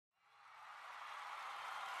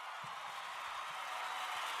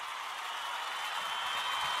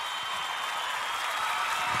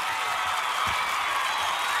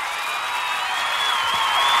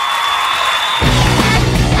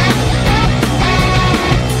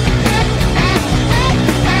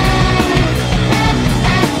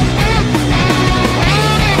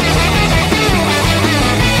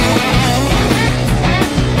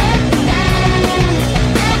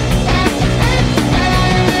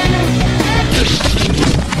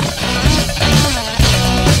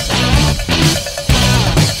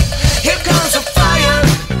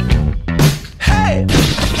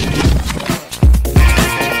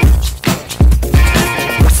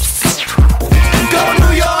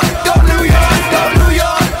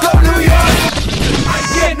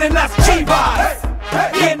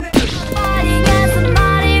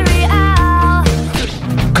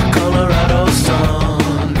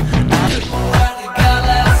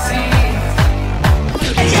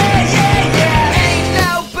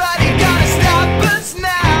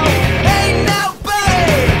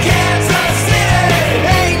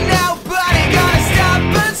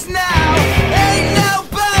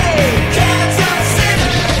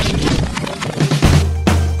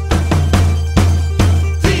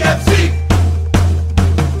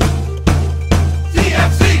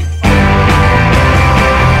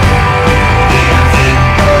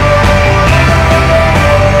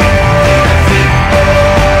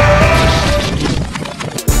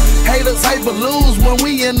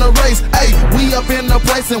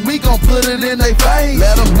and we gon' put it in they face.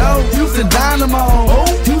 Let them know Houston Dynamo,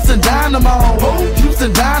 Houston Dynamo,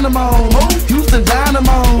 Houston Dynamo, Houston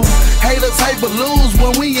Dynamo. Haters hate but lose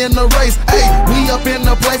when we in the race. Hey, we up in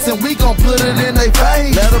the place and we gon' put it in they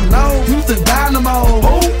face. Let them know Houston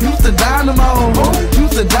Dynamo, Houston Dynamo,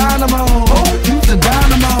 Houston Dynamo.